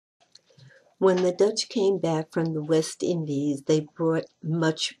When the Dutch came back from the West Indies, they brought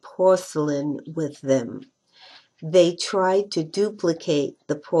much porcelain with them. They tried to duplicate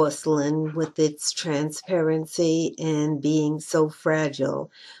the porcelain with its transparency and being so fragile,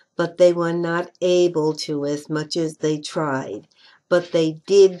 but they were not able to as much as they tried. But they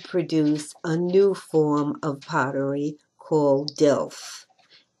did produce a new form of pottery called Delft.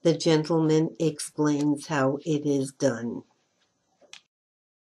 The gentleman explains how it is done.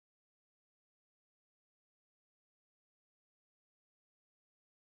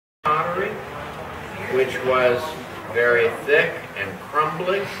 Pottery, which was very thick and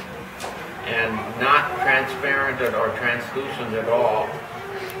crumbly and not transparent or translucent at all.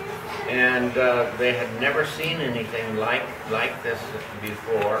 And they had never seen anything like this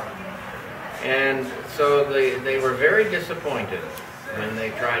before. And so they were very disappointed when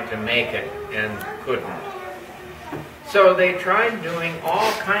they tried to make it and couldn't. So they tried doing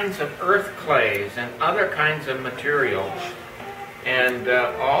all kinds of earth clays and other kinds of materials. And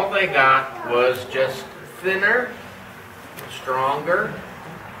all they got was just thinner, stronger,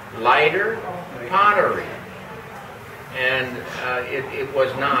 lighter pottery. And it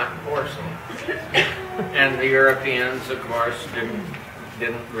was not porcelain. And the Europeans, of course,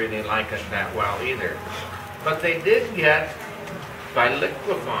 didn't really like it that well either. But they did get, by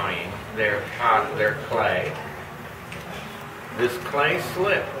liquefying their clay, this clay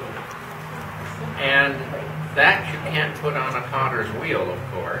slip. And that you can't put on a potter's wheel,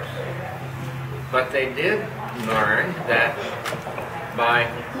 of course. But they did learn that by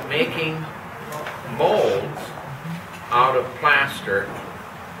making molds out of plaster,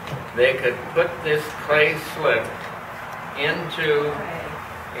 they could put this clay slip into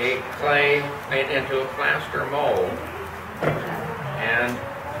a plaster mold, and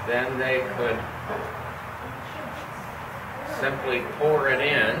then they could simply pour it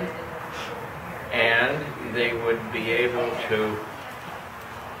in, and they would be able to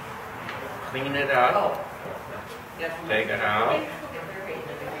clean it up, take it out,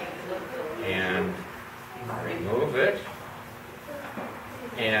 and remove it.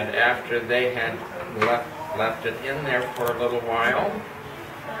 And after they had left it in there for a little while,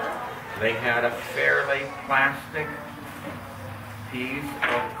 they had a fairly plastic piece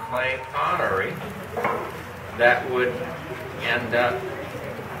of clay pottery that would end up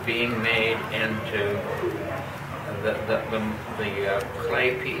being made into the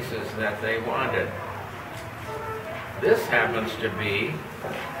clay pieces that they wanted. This happens to be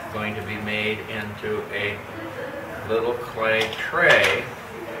going to be made into a little clay tray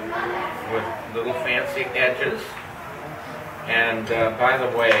with little fancy edges. And by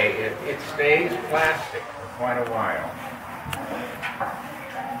the way, it stays plastic for quite a while.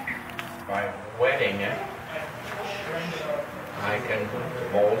 By wetting it, I can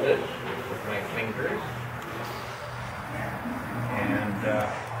mold it with my fingers, and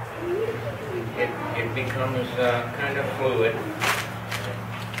it becomes kind of fluid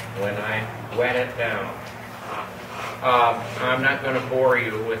when I wet it down. I'm not going to bore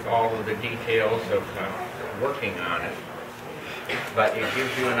you with all of the details of working on it, but it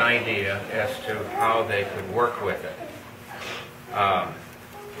gives you an idea as to how they could work with it.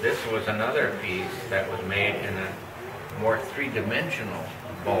 This was another piece that was made in a more three-dimensional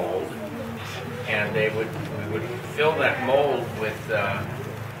mold, and we would fill that mold with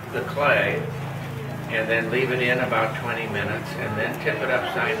the clay and then leave it in about 20 minutes and then tip it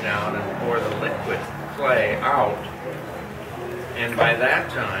upside down and pour the liquid clay out. And by that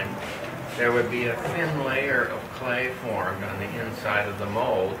time, there would be a thin layer of clay formed on the inside of the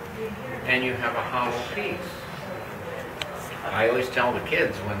mold, and you have a hollow piece. I always tell the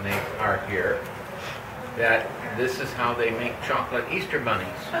kids when they are here that this is how they make chocolate Easter bunnies.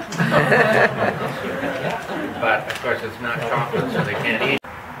 But of course it's not chocolate, so they can't eat it.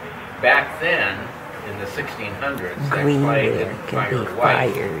 Back then, in the 1600s, that clay didn't fire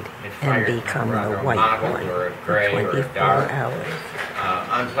white. It fired become rather a mottled or a gray or a dark,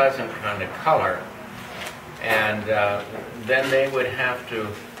 unpleasant kind of color. And then they would have to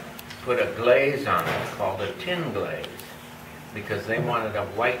put a glaze on it called a tin glaze, because they wanted a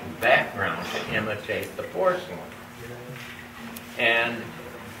white background to imitate the porcelain. And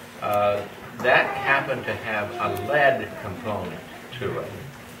that happened to have a lead component to it.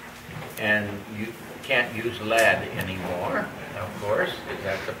 And you can't use lead anymore, of course, because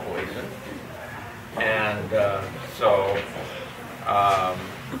that's a poison. And so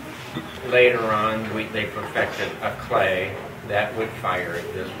later on, they perfected a clay that would fire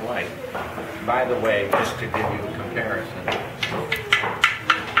it this white. By the way, just to give you a comparison,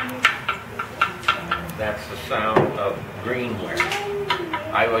 that's the sound of greenware.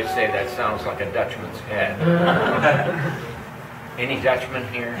 I always say that sounds like a Dutchman's head. Any Dutchman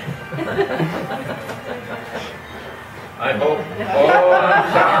here? I hope. Oh,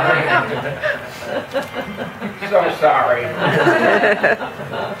 I'm sorry. So sorry.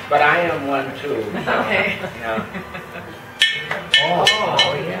 But I am one too. So, yeah. Oh,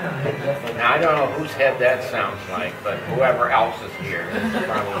 yeah. Now, I don't know whose head that sounds like, but whoever else is here, it's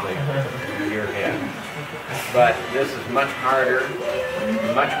probably your head. But this is much harder,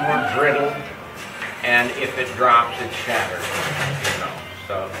 much more brittle, and if it drops, it shatters. You know,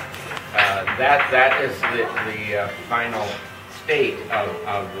 so that is the final state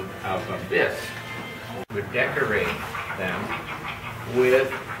of this. We decorate them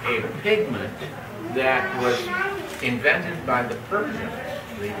with a pigment that was invented by the Persians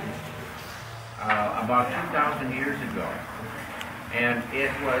about 2,000 years ago. And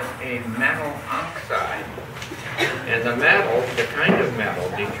it was a metal oxide. And the metal, the kind of metal,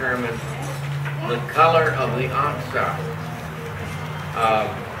 determines the color of the oxide.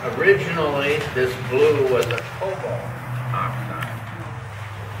 Originally, this blue was a cobalt oxide.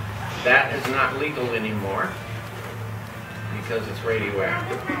 That is not legal anymore because it's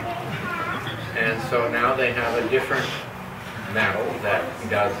radioactive. And so now they have a different metal that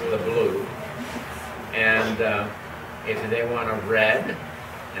does the blue. And if they want a red,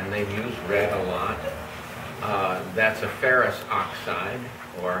 and they've used red a lot, that's a ferrous oxide,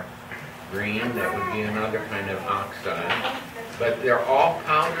 or green, that would be another kind of oxide. But they're all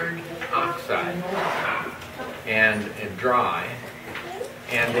powdered oxide and dry,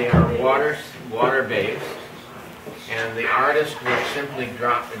 and they are water-based. And the artist would simply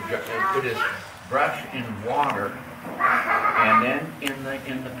put his brush in water, and then in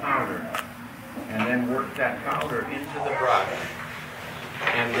the powder, and then work that powder into the brush,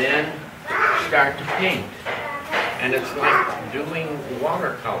 and then start to paint. And it's like doing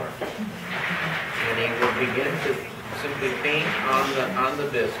watercolor. And he would begin to simply paint on the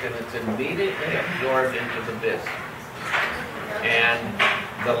bisque, and it's immediately absorbed into the bisque. And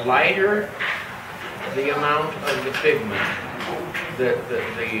the lighter the amount of the pigment, the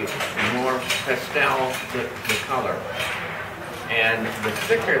more pastel the color. And the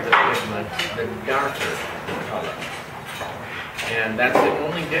thicker the pigment, the darker the color. And that's the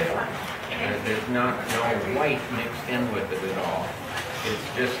only difference. There's no white mixed in with it at all. It's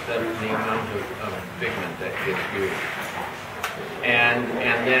just the amount of pigment that gets used. And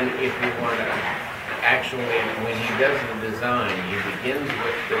then if you want to, actually, when he does the design, he begins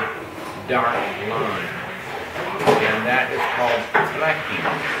with the dark line. And that is called tracking,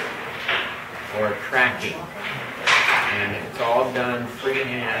 or tracking. And it's all done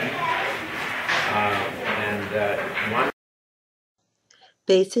freehand.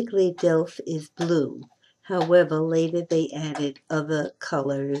 Basically, Delft is blue. However, later they added other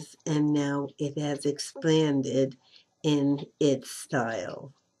colors, and now it has expanded in its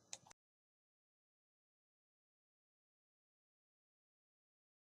style.